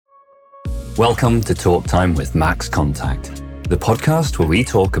Welcome to Talk Time with Max Contact, the podcast where we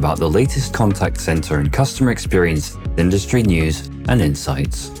talk about the latest contact center and customer experience, industry news, and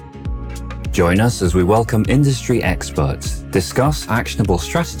insights. Join us as we welcome industry experts, discuss actionable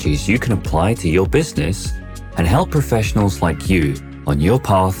strategies you can apply to your business, and help professionals like you on your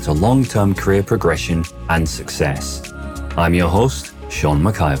path to long-term career progression and success. I'm your host, Sean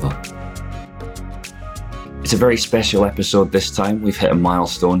McIver. It's a very special episode this time. We've hit a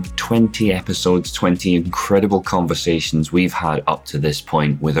milestone, 20 episodes, 20 incredible conversations we've had up to this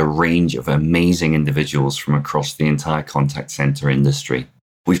point with a range of amazing individuals from across the entire contact center industry.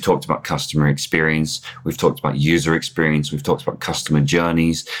 We've talked about customer experience, we've talked about user experience, we've talked about customer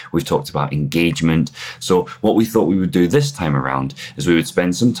journeys, we've talked about engagement. So what we thought we would do this time around is we would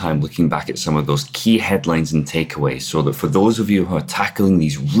spend some time looking back at some of those key headlines and takeaways so that for those of you who are tackling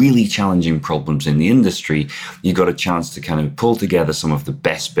these really challenging problems in the industry, you got a chance to kind of pull together some of the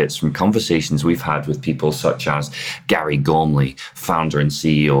best bits from conversations we've had with people such as Gary Gormley, founder and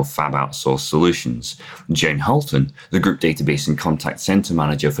CEO of Fab Outsource Solutions, Jen Halton, the Group Database and Contact Center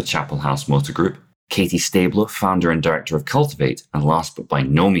Manager for Chapel House Motor Group, Katie Stabler, founder and director of Cultivate, and last but by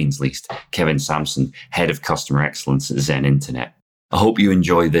no means least, Kevin Sampson, head of customer excellence at Zen Internet. I hope you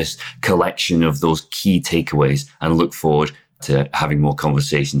enjoy this collection of those key takeaways and look forward to having more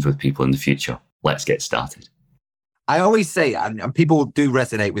conversations with people in the future. Let's get started. I always say, and people do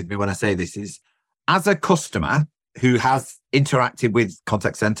resonate with me when I say this, is as a customer who has interacted with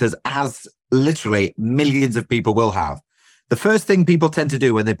contact centers, as literally millions of people will have, the first thing people tend to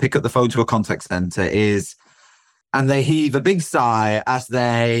do when they pick up the phone to a contact center is, and they heave a big sigh as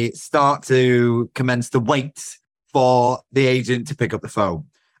they start to commence the wait for the agent to pick up the phone.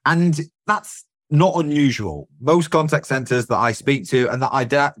 And that's not unusual. Most contact centers that I speak to and that I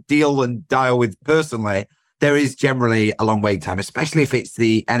deal and dial with personally, there is generally a long wait time, especially if it's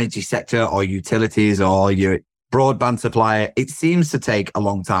the energy sector or utilities or your broadband supplier. It seems to take a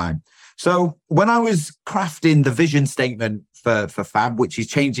long time. So when I was crafting the vision statement for Fab, which is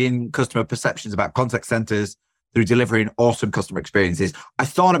changing customer perceptions about contact centers through delivering awesome customer experiences, I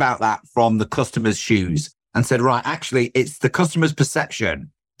thought about that from the customer's shoes and said, right, actually, it's the customer's perception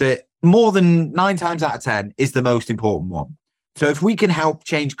that more than 9 times out of 10 is the most important one. So if we can help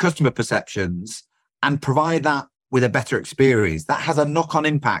change customer perceptions and provide that with a better experience, that has a knock-on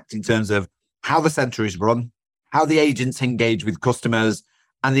impact in terms of how the center is run, how the agents engage with customers,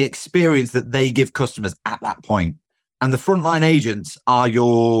 and the experience that they give customers at that point. And the frontline agents are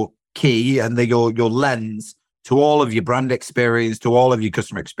your key and they're your lens to all of your brand experience, to all of your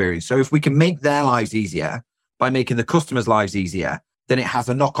customer experience. So if we can make their lives easier by making the customers' lives easier, then it has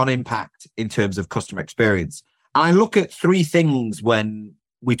a knock-on impact in terms of customer experience. And I look at 3 things when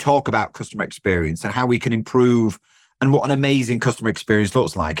we talk about customer experience and how we can improve and what an amazing customer experience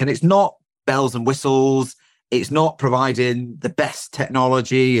looks like. And it's not bells and whistles. It's not providing the best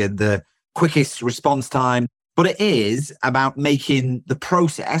technology and the quickest response time, but it is about making the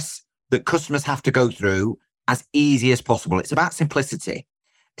process that customers have to go through as easy as possible. It's about simplicity.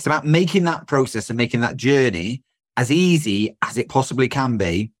 It's about making that process and making that journey as easy as it possibly can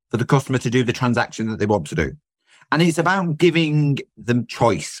be for the customer to do the transaction that they want to do. And it's about giving them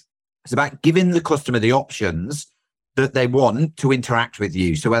choice. It's about giving the customer the options that they want to interact with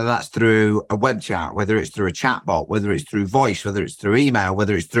you. So whether that's through a web chat, whether it's through a chatbot, whether it's through voice, whether it's through email,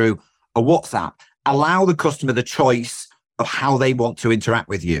 whether it's through a WhatsApp, allow the customer the choice of how they want to interact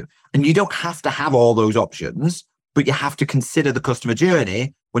with you. And you don't have to have all those options, but you have to consider the customer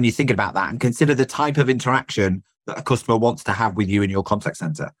journey when you're thinking about that and consider the type of interaction that a customer wants to have with you in your contact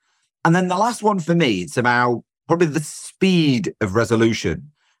center. And then the last one for me, it's about probably the speed of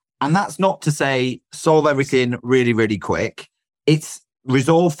resolution. And that's not to say solve everything really, really quick. It's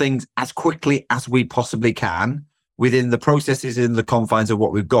resolve things as quickly as we possibly can within the processes in the confines of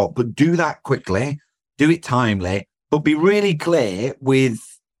what we've got. But do that quickly, do it timely, but be really clear with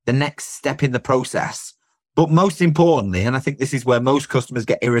the next step in the process. But most importantly, and I think this is where most customers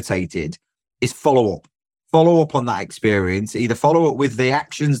get irritated, is follow up. Follow up on that experience. Either follow up with the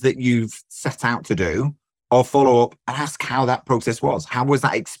actions that you've set out to do, or follow up and ask how that process was. How was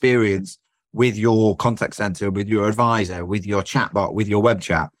that experience with your contact center, with your advisor, with your chatbot, with your web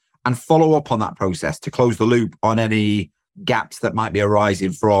chat? And follow up on that process to close the loop on any gaps that might be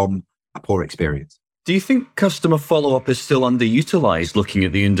arising from a poor experience. Do you think customer follow-up is still underutilized looking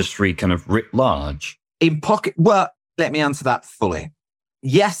at the industry kind of writ large? Well, let me answer that fully.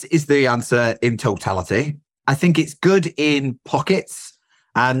 Yes is the answer in totality. I think it's good in pockets.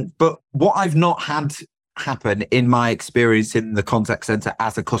 But what I've not had happen in my experience in the contact center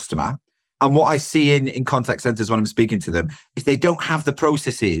as a customer, And what I see in contact centers when I'm speaking to them is they don't have the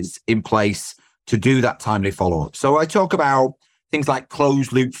processes in place to do that timely follow-up. So I talk about things like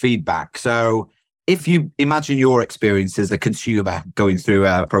closed loop feedback. So if you imagine your experience as a consumer going through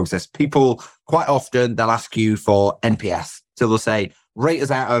a process, people quite often, they'll ask you for NPS. So they'll say, rate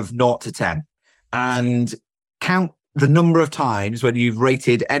us out of 0 to 10 and count the number of times when you've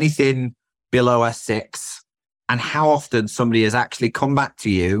rated anything below a 6 and how often somebody has actually come back to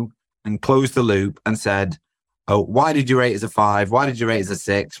you and closed the loop and said, oh, why did you rate as a 5? Why did you rate as a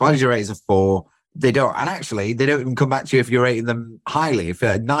 6? Why did you rate as a 4? They don't. And actually, they don't even come back to you if you're rating them highly, if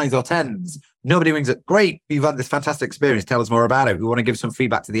they're 9s or 10s. Nobody rings it. Great, you've had this fantastic experience. Tell us more about it. We want to give some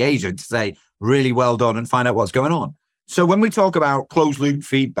feedback to the agent to say, really well done and find out what's going on. So when we talk about closed loop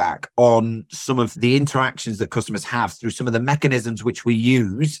feedback on some of the interactions that customers have through some of the mechanisms which we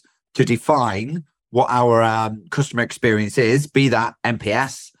use to define what our customer experience is, be that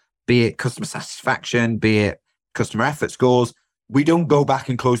NPS, be it customer satisfaction, be it customer effort scores, we don't go back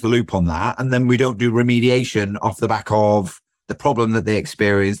and close the loop on that. And then we don't do remediation off the back of the problem that they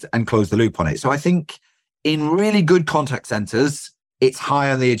experienced and close the loop on it. So I think in really good contact centers, it's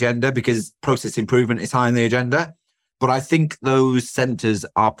high on the agenda because process improvement is high on the agenda. But I think those centers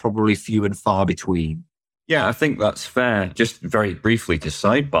are probably few and far between. Yeah, I think that's fair. Just very briefly to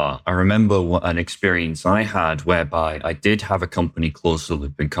sidebar, I remember an experience I had whereby I did have a company close the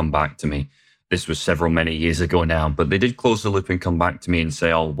loop and come back to me. This was many years ago now, but they did close the loop and come back to me and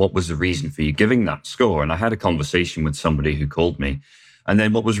say, oh, what was the reason for you giving that score? And I had a conversation with somebody who called me. And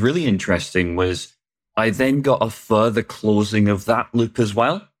then what was really interesting was I then got a further closing of that loop as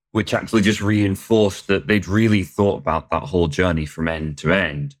well, which actually just reinforced that they'd really thought about that whole journey from end to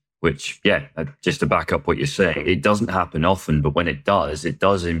end, which, yeah, just to back up what you're saying, it doesn't happen often, but when it does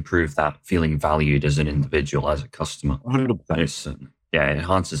improve that feeling valued as an individual, as a customer. 100%. Yeah, it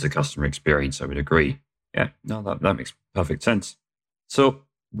enhances the customer experience, I would agree. Yeah, no, that makes perfect sense. So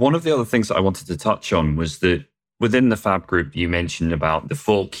one of the other things that I wanted to touch on was that within the Fab Group, you mentioned about the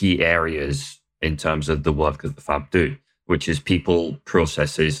 4 key areas in terms of the work that the Fab do, which is people,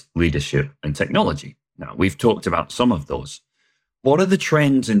 processes, leadership, and technology. Now, we've talked about some of those. What are the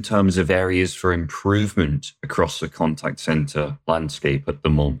trends in terms of areas for improvement across the contact center landscape at the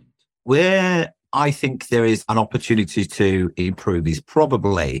moment? Where I think there is an opportunity to improve is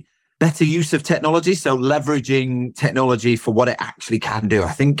probably better use of technology. So leveraging technology for what it actually can do.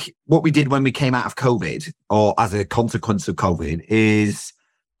 I think what we did when we came out of COVID, or as a consequence of COVID, is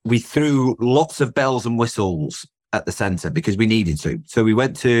we threw lots of bells and whistles at the center because we needed to. So we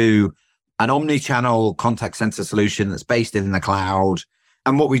went to an omni-channel contact center solution that's based in the cloud.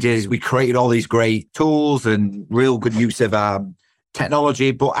 And what we did is we created all these great tools and real good use of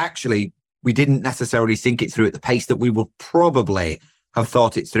technology, but actually we didn't necessarily think it through at the pace that we would probably have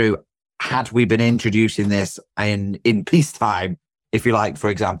thought it through had we been introducing this in peacetime, if you like, for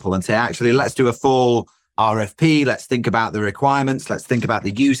example, and say, actually, let's do a full RFP. Let's think about the requirements. Let's think about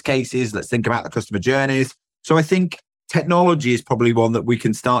the use cases. Let's think about the customer journeys. So I think technology is probably one that we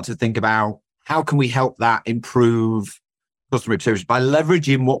can start to think about. How can we help that improve customer experience by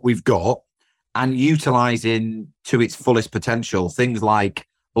leveraging what we've got and utilizing to its fullest potential things like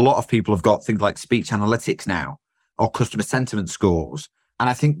a lot of people have got things like speech analytics now or customer sentiment scores. And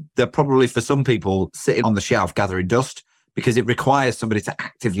I think they're probably for some people sitting on the shelf gathering dust because it requires somebody to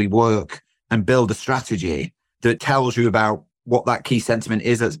actively work and build a strategy that tells you about what that key sentiment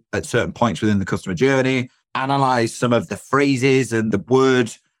is at certain points within the customer journey, analyze some of the phrases and the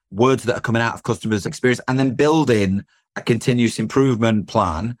words that are coming out of customers' experience, and then build in a continuous improvement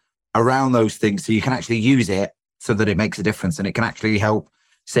plan around those things so you can actually use it so that it makes a difference and it can actually help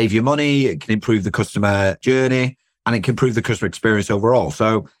save you money, it can improve the customer journey, and it can improve the customer experience overall.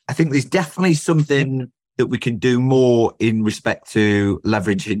 So I think there's definitely something that we can do more in respect to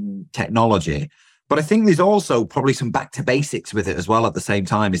leveraging technology. But I think there's also probably some back to basics with it as well at the same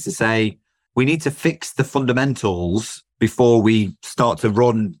time, is to say we need to fix the fundamentals before we start to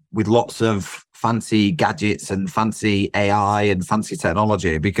run with lots of fancy gadgets and fancy AI and fancy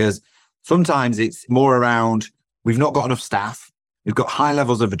technology, because sometimes it's more around we've not got enough staff. We've got high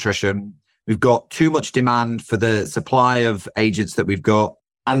levels of attrition. We've got too much demand for the supply of agents that we've got.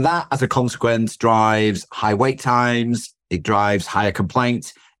 And that, as a consequence, drives high wait times. It drives higher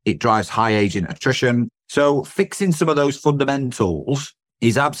complaints. It drives high agent attrition. So fixing some of those fundamentals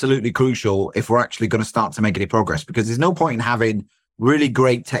is absolutely crucial if we're actually going to start to make any progress, because there's no point in having really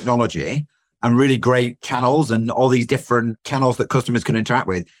great technology and really great channels and all these different channels that customers can interact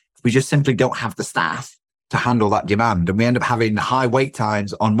with if we just simply don't have the staff to handle that demand. And we end up having high wait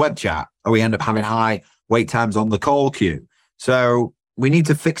times on web chat, or we end up having high wait times on the call queue. So We need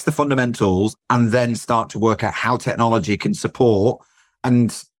to fix the fundamentals and then start to work out how technology can support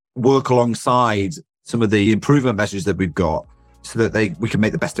and work alongside some of the improvement measures that we've got so that we can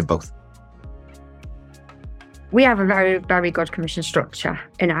make the best of both. We have a very, very good commission structure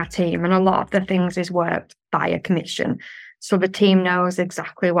in our team, and a lot of the things is worked by a commission. So the team knows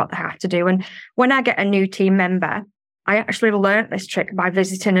exactly what they have to do. And when I get a new team member, I actually learnt this trick by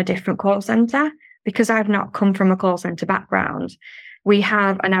visiting a different call centre because I've not come from a call centre background. We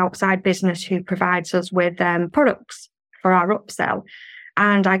have an outside business who provides us with products for our upsell.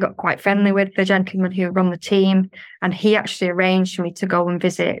 And I got quite friendly with the gentleman who run the team, and he actually arranged for me to go and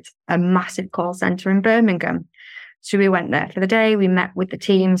visit a massive call centre in Birmingham. So we went there for the day, we met with the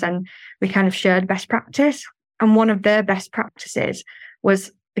teams, and we kind of shared best practice. And one of their best practices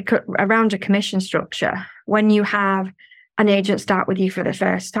was around a commission structure. When you have an agent start with you for the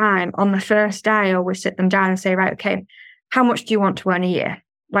first time, on the first day, I always sit them down and say, right, okay, how much do you want to earn a year?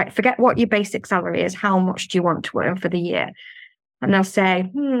 Like, forget what your basic salary is. How much do you want to earn for the year? And they'll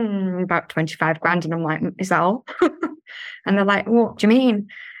say, about 25 grand. And I'm like, is that all? And they're like, what do you mean?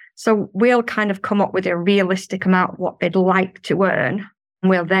 So we'll kind of come up with a realistic amount of what they'd like to earn. And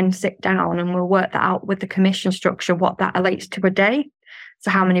we'll then sit down and we'll work that out with the commission structure, what that relates to a day.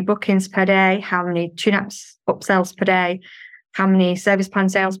 So how many bookings per day, how many tune-ups, upsells per day, how many service plan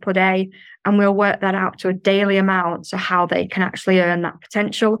sales per day. And we'll work that out to a daily amount, so how they can actually earn that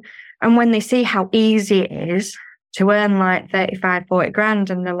potential. And when they see how easy it is to earn like 35, 40 grand,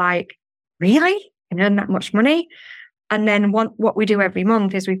 and they're like, really? You can earn that much money? And then what we do every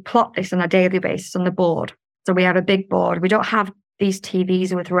month is we plot this on a daily basis on the board. So we have a big board. We don't have these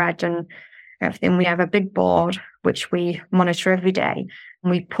TVs with red and everything. We have a big board, which we monitor every day.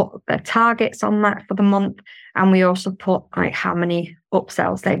 And we put the targets on that for the month. And we also put like how many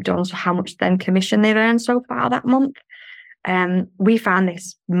upsells they've done, so how much then commission they've earned so far that month. We find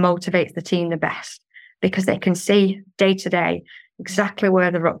this motivates the team the best because they can see day to day exactly where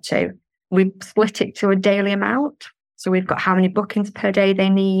they're up to. We split it to a daily amount. So we've got how many bookings per day they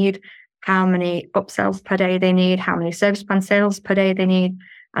need, how many upsells per day they need, how many service plan sales per day they need.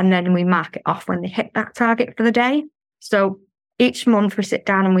 And then we mark it off when they hit that target for the day. So each month we sit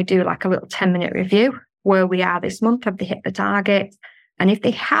down and we do like a little 10-minute review where we are this month. Have they hit the targets? And if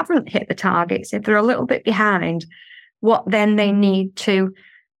they haven't hit the targets, if they're a little bit behind, what then they need to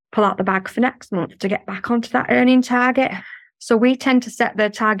pull out the bag for next month to get back onto that earning target. So we tend to set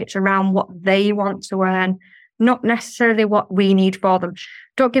their targets around what they want to earn, not necessarily what we need for them.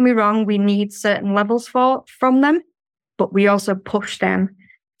 Don't get me wrong, we need certain levels from them, but we also push them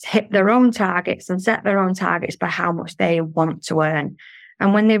to hit their own targets and set their own targets by how much they want to earn.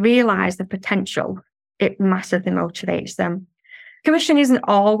 And when they realise the potential, it massively motivates them. Commission isn't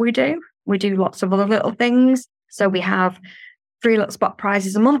all we do. We do lots of other little things. So we have 3 little spot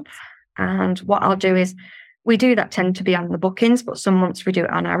prizes a month. And what I'll do is we do that tend to be on the bookings, but some months we do it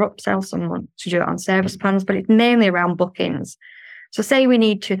on our upsell, some months we do it on service plans, but it's mainly around bookings. So say we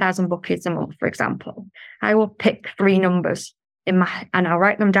need 2,000 bookings a month, for example. I will pick 3 numbers and I'll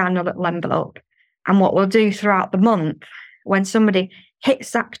write them down in a little envelope. And what we'll do throughout the month, when somebody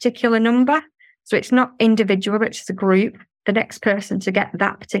hits that particular number, so it's not individual, it's a group, the next person to get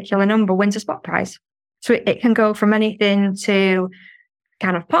that particular number wins a spot prize. So it can go from anything to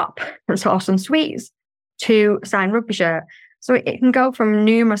can of pop and sauce and sweets to a signed rugby shirt. So it can go from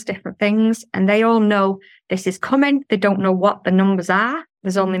numerous different things, and they all know this is coming. They don't know what the numbers are.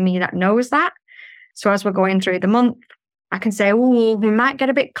 There's only me that knows that. So as we're going through the month, I can say, oh, we might get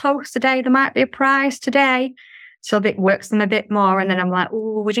a bit close today. There might be a prize today. So it works them a bit more. And then I'm like,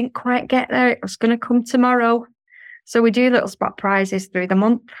 oh, we didn't quite get there. It was going to come tomorrow. So we do little spot prizes through the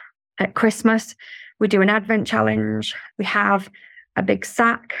month. At Christmas, we do an advent challenge. We have a big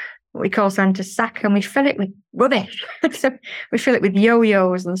sack, what we call Santa's sack, and we fill it with rubbish. So we fill it with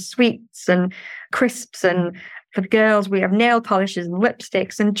yo-yos and sweets and crisps. And for the girls, we have nail polishes and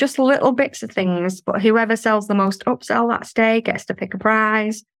lipsticks and just little bits of things. But whoever sells the most upsell that day gets to pick a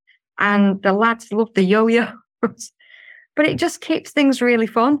prize. And the lads love the yo-yos. But it just keeps things really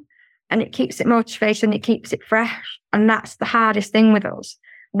fun, and it keeps it motivation, it keeps it fresh. And that's the hardest thing with us.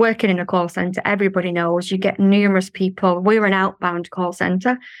 Working in a call centre, everybody knows you get numerous people. We're an outbound call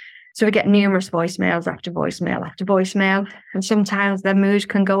centre, so we get numerous voicemails after voicemail after voicemail. And sometimes their mood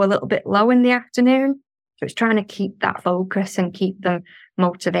can go a little bit low in the afternoon. So it's trying to keep that focus and keep them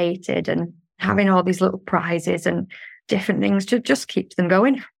motivated, and having all these little prizes and different things to just keep them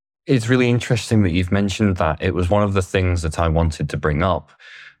going. It's really interesting that you've mentioned that. It was one of the things that I wanted to bring up,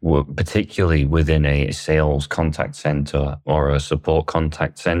 particularly within a sales contact center or a support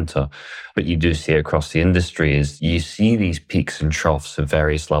contact center, but you do see across the industry is you see these peaks and troughs of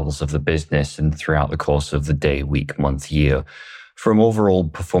various levels of the business and throughout the course of the day, week, month, year, from overall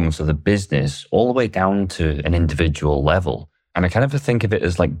performance of the business all the way down to an individual level. And I kind of think of it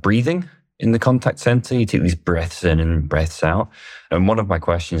as like breathing. In the contact center, you take these breaths in and breaths out. And one of my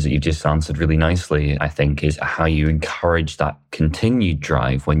questions that you just answered really nicely, I think, is how you encourage that continued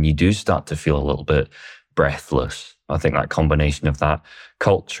drive when you do start to feel a little bit breathless. I think that combination of that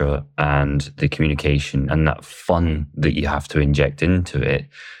culture and the communication and that fun that you have to inject into it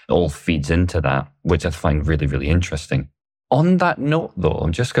all feeds into that, which I find really, really interesting. On that note, though,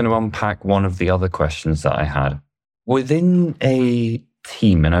 I'm just going to unpack one of the other questions that I had. Within a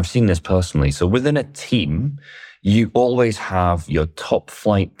team, and I've seen this personally, so within a team, you always have your top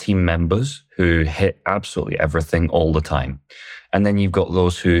flight team members who hit absolutely everything all the time. And then you've got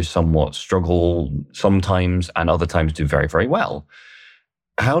those who somewhat struggle sometimes and other times do very, very well.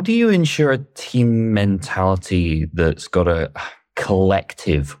 How do you ensure a team mentality that's got a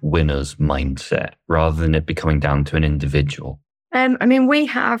collective winner's mindset rather than it becoming down to an individual? We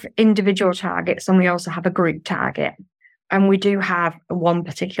have individual targets and we also have a group target. And we do have one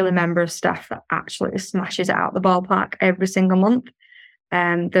particular member of staff that actually smashes it out the ballpark every single month.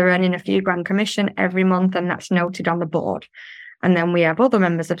 They're earning a few grand commission every month, and that's noted on the board. And then we have other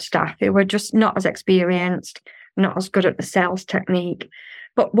members of staff who are just not as experienced, not as good at the sales technique.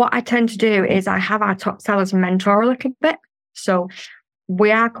 But what I tend to do is I have our top sellers mentor a little bit. So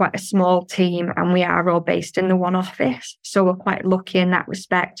we are quite a small team and we are all based in the one office. So we're quite lucky in that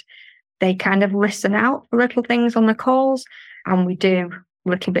respect. They kind of listen out for little things on the calls, and we do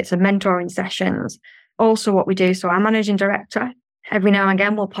little bits of mentoring sessions. Also what we do, so our managing director, every now and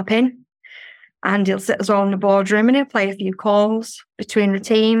again will pop in and he'll sit us all in the boardroom and he'll play a few calls between the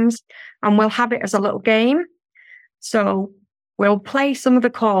teams, and we'll have it as a little game. So we'll play some of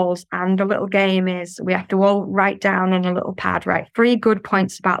the calls, and the little game is we have to all write down on a little pad, write 3 good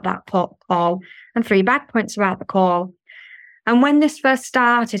points about that call and 3 bad points about the call. And when this first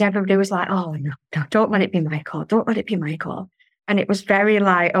started, everybody was like, oh, no, don't let it be my call. Don't let it be my call. And it was very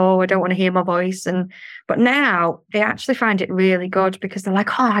like, oh, I don't want to hear my voice. But now they actually find it really good because they're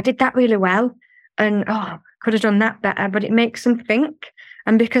like, oh, I did that really well. And oh, could have done that better. But it makes them think.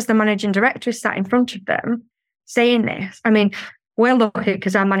 And because the managing director is sat in front of them saying this, we're lucky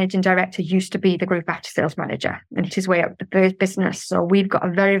because our managing director used to be the group after sales manager and it's his way up the business. So we've got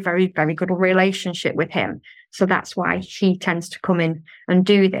a very, very, very good relationship with him. So that's why he tends to come in and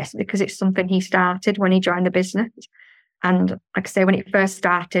do this, because it's something he started when he joined the business. And like I say, when it first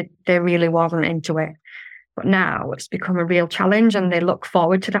started, they really wasn't into it. But now it's become a real challenge and they look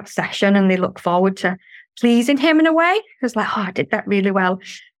forward to that session and they look forward to pleasing him in a way. It's like, oh, I did that really well.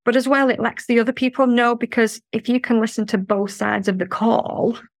 But as well, it lets the other people know, because if you can listen to both sides of the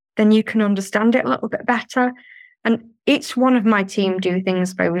call, then you can understand it a little bit better. And each one of my team do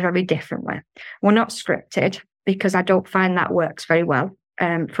things very, very differently. We're not scripted because I don't find that works very well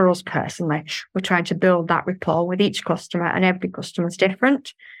for us personally. We're trying to build that rapport with each customer, and every customer is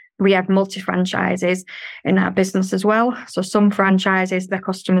different. We have multi-franchises in our business as well. So some franchises, their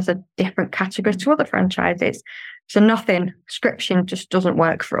customers are different categories to other franchises. So scription just doesn't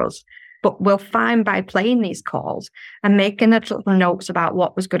work for us. But we'll find by playing these calls and making little notes about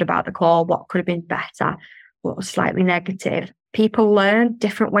what was good about the call, what could have been better, what was slightly negative. People learn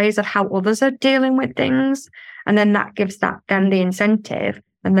different ways of how others are dealing with things. And then that gives them the incentive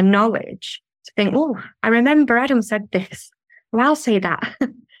and the knowledge to think, oh, I remember Adam said this. Well, I'll say that.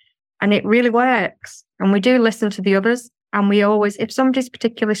 And it really works. And we do listen to the others. And we always, if somebody's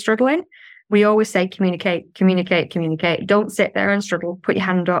particularly struggling, we always say, communicate. Don't sit there and struggle. Put your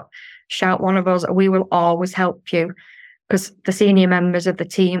hand up, shout one of us. We will always help you, because the senior members of the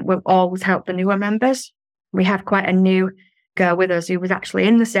team will always help the newer members. We have quite a new girl with us who was actually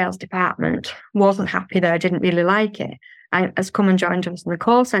in the sales department, wasn't happy there, didn't really like it, and has come and joined us in the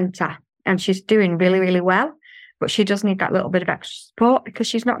call centre. And she's doing really, really well. But she does need that little bit of extra support because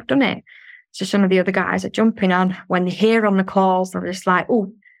she's not done it. So some of the other guys are jumping on when they hear on the calls, they're just like,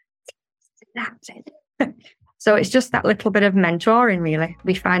 oh, that's it. So it's just that little bit of mentoring, really.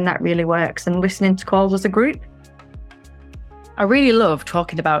 We find that really works, and listening to calls as a group. I really love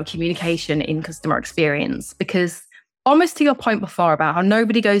talking about communication in customer experience, because almost to your point before about how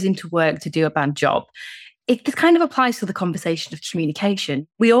nobody goes into work to do a bad job, it kind of applies to the conversation of communication.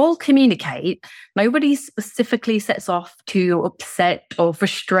 We all communicate. Nobody specifically sets off to upset or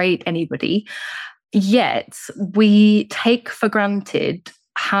frustrate anybody. Yet we take for granted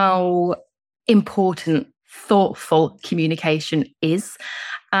how important thoughtful communication is.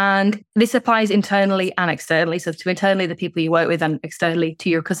 And this applies internally and externally. So to internally, the people you work with, and externally to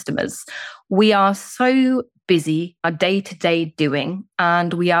your customers. We are so busy, our day-to-day doing,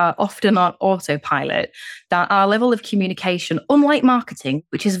 and we are often on autopilot, that our level of communication, unlike marketing,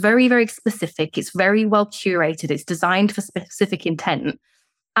 which is very, very specific, it's very well curated, it's designed for specific intent.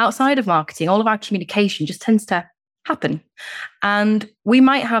 Outside of marketing, all of our communication just tends to happen. And we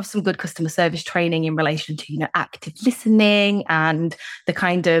might have some good customer service training in relation to, active listening and the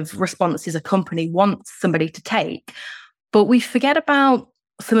kind of responses a company wants somebody to take. But we forget about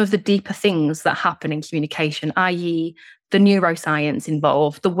some of the deeper things that happen in communication, i.e., the neuroscience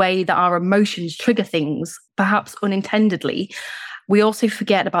involved, the way that our emotions trigger things, perhaps unintendedly. We also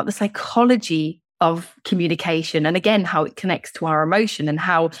forget about the psychology of communication, and again, how it connects to our emotion, and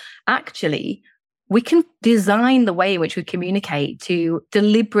how actually we can design the way in which we communicate to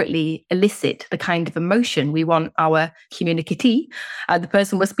deliberately elicit the kind of emotion we want our communicatee, the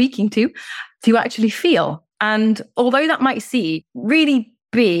person we're speaking to actually feel. And although that might seem really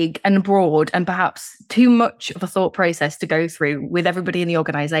big and broad and perhaps too much of a thought process to go through with everybody in the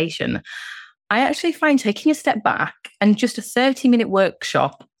organization, I actually find taking a step back and just a 30-minute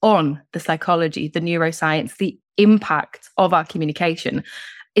workshop on the psychology, the neuroscience, the impact of our communication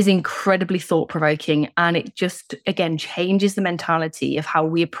is incredibly thought-provoking. And it just, again, changes the mentality of how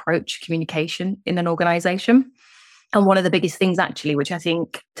we approach communication in an organization. And one of the biggest things, actually, which I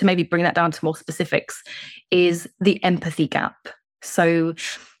think, to maybe bring that down to more specifics, is the empathy gap. So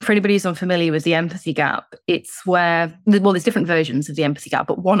for anybody who's unfamiliar with the empathy gap, it's where, well, there's different versions of the empathy gap,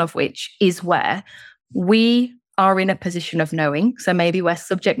 but one of which is where we are in a position of knowing. So maybe we're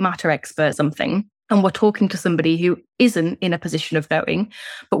subject matter experts something, and we're talking to somebody who isn't in a position of knowing,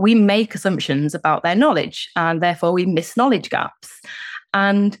 but we make assumptions about their knowledge, and therefore we miss knowledge gaps.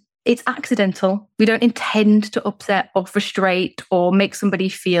 And it's accidental. We don't intend to upset or frustrate or make somebody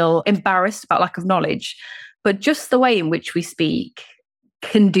feel embarrassed about lack of knowledge. But just the way in which we speak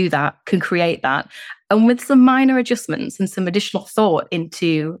can do that, can create that. And with some minor adjustments and some additional thought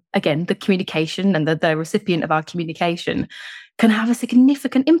into, again, the communication and the recipient of our communication can have a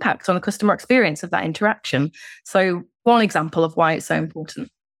significant impact on the customer experience of that interaction. So one example of why it's so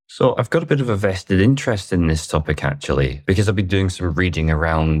important. So I've got a bit of a vested interest in this topic, actually, because I've been doing some reading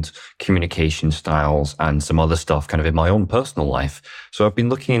around communication styles and some other stuff kind of in my own personal life. So I've been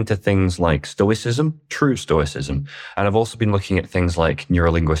looking into things like stoicism, true stoicism, and I've also been looking at things like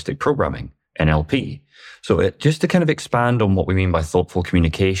neurolinguistic programming, NLP. So just to kind of expand on what we mean by thoughtful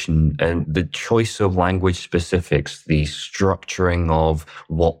communication and the choice of language specifics, the structuring of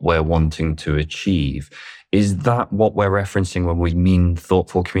what we're wanting to achieve, is that what we're referencing when we mean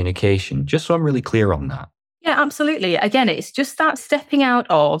thoughtful communication? Just so I'm really clear on that. Yeah, absolutely. Again, it's just that stepping out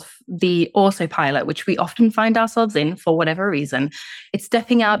of the autopilot, which we often find ourselves in for whatever reason. It's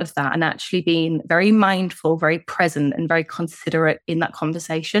stepping out of that and actually being very mindful, very present, and very considerate in that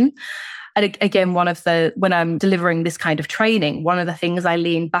conversation. And again, when I'm delivering this kind of training, one of the things I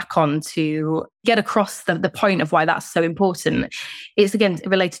lean back on to get across the point of why that's so important is, again,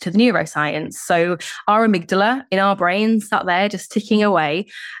 related to the neuroscience. So our amygdala in our brains sat there just ticking away,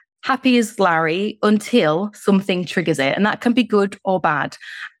 happy as Larry, until something triggers it. And that can be good or bad.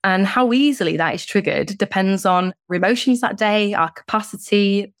 And how easily that is triggered depends on our emotions that day, our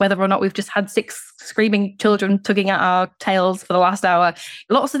capacity, whether or not we've just had 6 screaming children tugging at our tails for the last hour.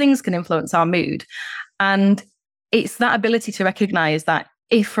 Lots of things can influence our mood. And it's that ability to recognize that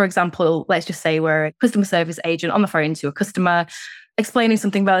if, for example, let's just say we're a customer service agent on the phone to a customer, explaining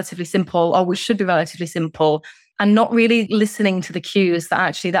something relatively simple, or which should be relatively simple, and not really listening to the cues that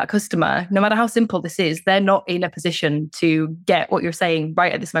actually that customer, no matter how simple this is, they're not in a position to get what you're saying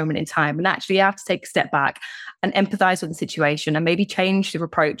right at this moment in time. And actually you have to take a step back and empathize with the situation and maybe change your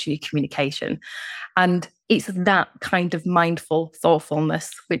approach to your communication. And it's that kind of mindful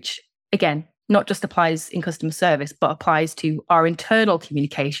thoughtfulness, which again, not just applies in customer service, but applies to our internal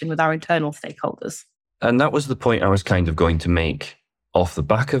communication with our internal stakeholders. And that was the point I was kind of going to make off the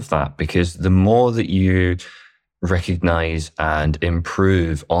back of that, because the more that you recognize and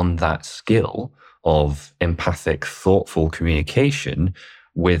improve on that skill of empathic, thoughtful communication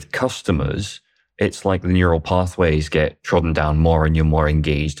with customers, it's like the neural pathways get trodden down more and you're more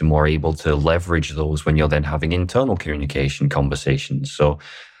engaged and more able to leverage those when you're then having internal communication conversations. So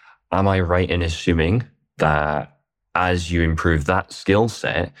am I right in assuming that as you improve that skill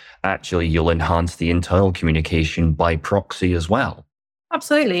set, actually you'll enhance the internal communication by proxy as well?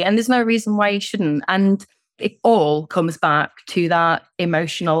 Absolutely. And there's no reason why you shouldn't. And it all comes back to that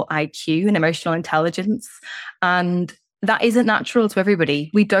emotional IQ and emotional intelligence. And that isn't natural to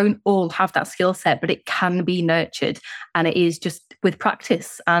everybody. We don't all have that skill set, but it can be nurtured. And it is just with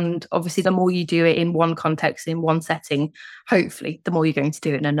practice. And obviously, the more you do it in one context, in one setting, hopefully, the more you're going to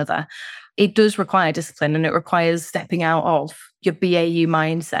do it in another. It does require discipline, and it requires stepping out of your BAU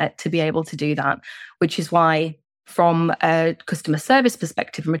mindset to be able to do that, which is why from a customer service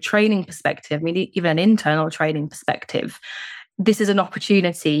perspective, from a training perspective, I mean, even an internal training perspective, this is an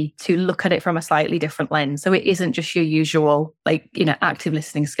opportunity to look at it from a slightly different lens. So it isn't just your usual, active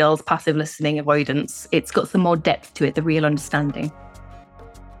listening skills, passive listening, avoidance. It's got some more depth to it, the real understanding.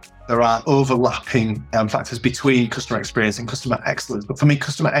 There are overlapping factors between customer experience and customer excellence. But for me,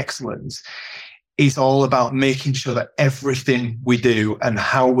 customer excellence is all about making sure that everything we do and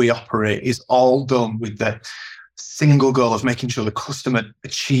how we operate is all done with the single goal of making sure the customer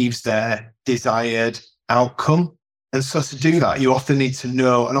achieves their desired outcome. And so to do that, you often need to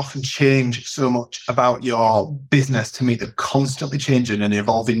know and often change so much about your business to meet the constantly changing and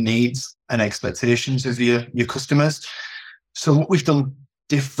evolving needs and expectations of your customers. So what we've done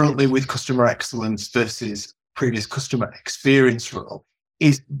differently with customer excellence versus previous customer experience role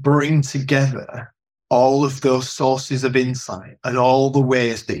is bring together all of those sources of insight and all the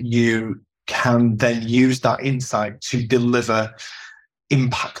ways that you can then use that insight to deliver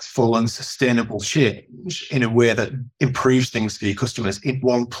impactful and sustainable change in a way that improves things for your customers in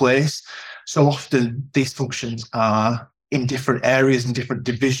one place. So often these functions are in different areas and different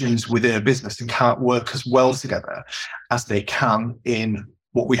divisions within a business and can't work as well together as they can in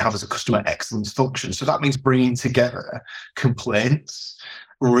what we have as a customer excellence function. So that means bringing together complaints,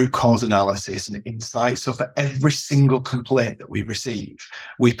 root cause analysis and insight. So for every single complaint that we receive,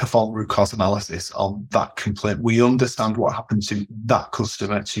 we perform root cause analysis on that complaint. We understand what happened to that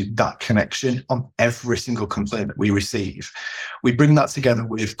customer, to that connection on every single complaint that we receive. We bring that together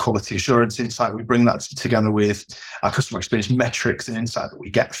with quality assurance insight. We bring that together with our customer experience metrics and insight that we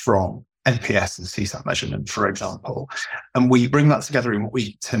get from NPS and CSAT measurement, for example. And we bring that together in what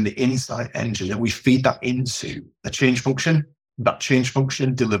we term the insight engine, and we feed that into a change function. That change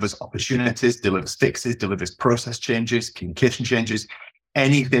function delivers opportunities, delivers fixes, delivers process changes, communication changes,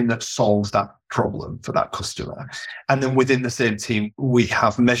 anything that solves that problem for that customer. And then within the same team, we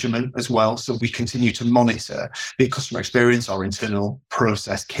have measurement as well. So we continue to monitor the customer experience, our internal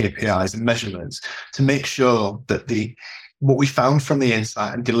process, KPIs and measurements to make sure that what we found from the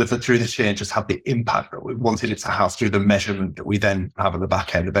insight and delivered through the changes have the impact that we wanted it to have through the measurement that we then have at the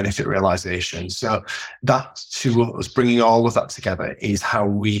back end, the benefit realization. So that, to us, bringing all of that together is how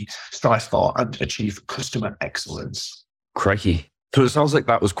we strive for and achieve customer excellence. Crikey. So it sounds like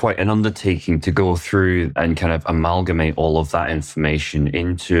that was quite an undertaking to go through and kind of amalgamate all of that information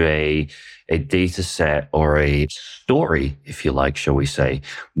into a data set or a story, if you like, shall we say,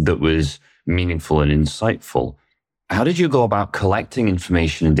 that was meaningful and insightful. How did you go about collecting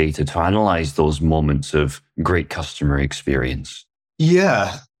information and data to analyze those moments of great customer experience?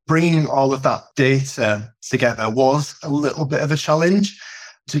 Yeah, bringing all of that data together was a little bit of a challenge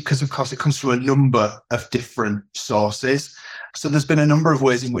because, of course, it comes from a number of different sources. So there's been a number of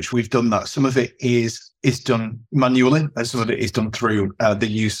ways in which we've done that. Some of it is done manually, and some of it is done through the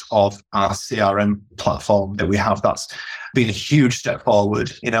use of our CRM platform that we have. That's been a huge step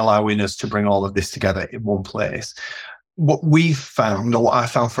forward in allowing us to bring all of this together in one place. What we've found, or what I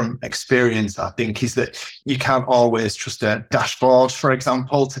found from experience, I think, is that you can't always trust a dashboard, for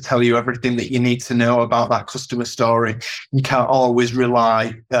example, to tell you everything that you need to know about that customer story. You can't always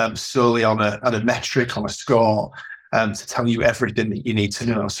rely solely on a metric, on a score, to tell you everything that you need to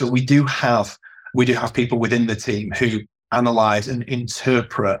know. So we do have people within the team who analyze and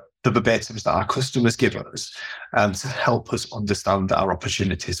interpret the verbatims that our customers give us to help us understand our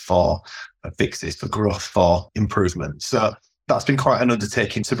opportunities for fixes, for growth, for improvement. So that's been quite an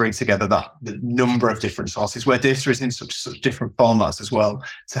undertaking to bring together the number of different sources where data is in such different formats as well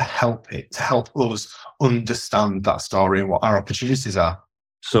to help us understand that story and what our opportunities are.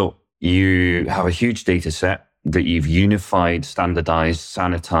 So you have a huge data set that you've unified, standardized,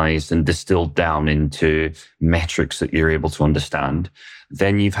 sanitized, and distilled down into metrics that you're able to understand.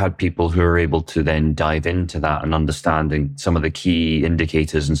 Then you've had people who are able to then dive into that and understanding some of the key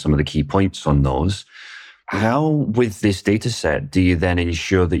indicators and some of the key points on those. How, with this data set, do you then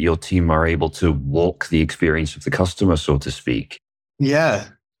ensure that your team are able to walk the experience of the customer, so to speak? Yeah,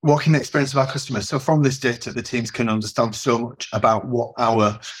 walking the experience of our customers. So from this data, the teams can understand so much about what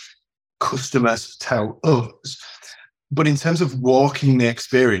our customers tell us. But in terms of walking the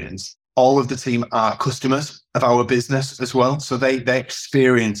experience, all of the team are customers of our business as well. So they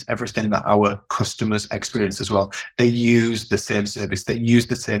experience everything that our customers experience as well. They use the same service, they use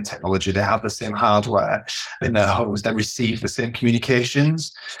the same technology, they have the same hardware in their homes, they receive the same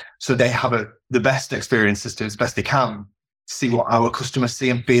communications. So they have the best experiences to as best they can, see what our customers see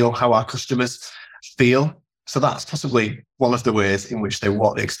and feel how our customers feel. So that's possibly one of the ways in which they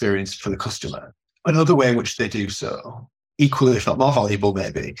want the experience for the customer. Another way in which they do so, equally, if not more valuable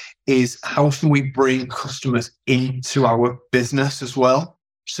maybe, is how can we bring customers into our business as well?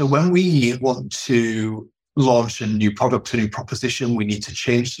 So when we want to launch a new product, a new proposition, we need to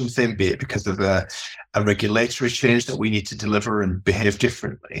change something, be it because of a regulatory change that we need to deliver and behave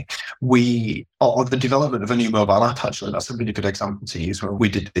differently. Or the development of a new mobile app, actually, that's a really good example to use where we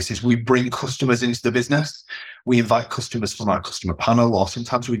did this, is we bring customers into the business. We invite customers from our customer panel, or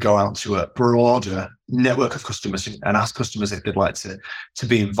sometimes we go out to a broader network of customers and ask customers if they'd like to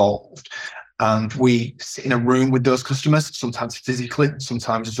be involved. And we sit in a room with those customers, sometimes physically,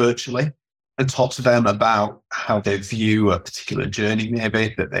 sometimes virtually, and talk to them about how they view a particular journey,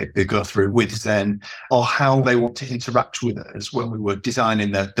 maybe that they go through with Zen, or how they want to interact with us. When we were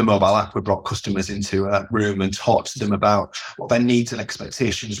designing the mobile app, we brought customers into a room and talked to them about what their needs and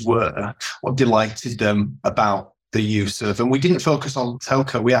expectations were, what delighted them about the use of, and we didn't focus on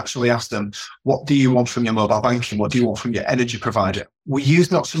telco. We actually asked them, what do you want from your mobile banking? What do you want from your energy provider? We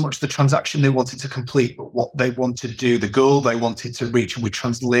used not so much the transaction they wanted to complete, but what they wanted to do, the goal they wanted to reach. And we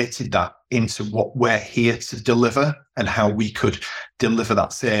translated that into what we're here to deliver and how we could deliver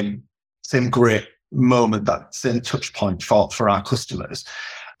that same great moment, that same touch point for our customers.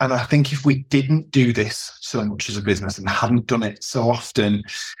 And I think if we didn't do this so much as a business and hadn't done it so often,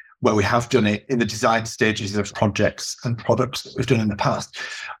 where we have done it in the design stages of projects and products that we've done in the past,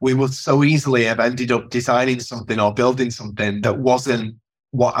 we would so easily have ended up designing something or building something that wasn't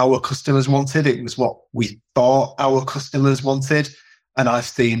what our customers wanted. It was what we thought our customers wanted. And I've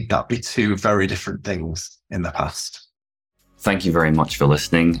seen that be two very different things in the past. Thank you very much for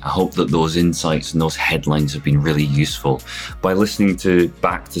listening. I hope that those insights and those headlines have been really useful. By listening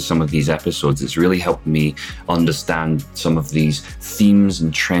back to some of these episodes, it's really helped me understand some of these themes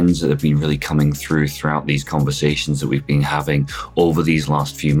and trends that have been really coming throughout these conversations that we've been having over these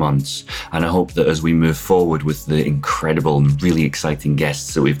last few months. And I hope that as we move forward with the incredible and really exciting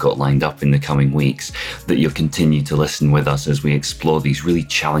guests that we've got lined up in the coming weeks, that you'll continue to listen with us as we explore these really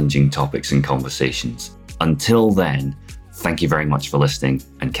challenging topics and conversations. Until then, thank you very much for listening,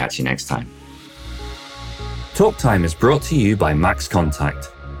 and catch you next time. Talk Time is brought to you by Max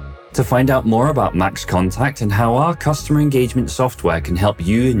Contact. To find out more about Max Contact and how our customer engagement software can help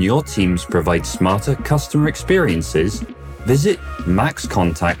you and your teams provide smarter customer experiences, visit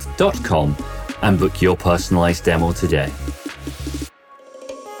maxcontact.com and book your personalized demo today.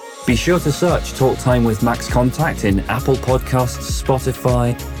 Be sure to search Talk Time with Max Contact in Apple Podcasts,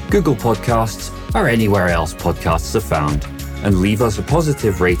 Spotify, Google Podcasts, or anywhere else podcasts are found, and leave us a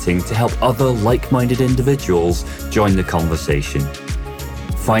positive rating to help other like-minded individuals join the conversation.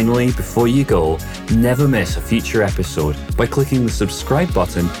 Finally, before you go, never miss a future episode by clicking the subscribe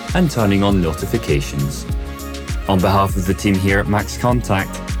button and turning on notifications. On behalf of the team here at Max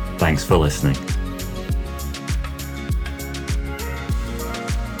Contact, thanks for listening.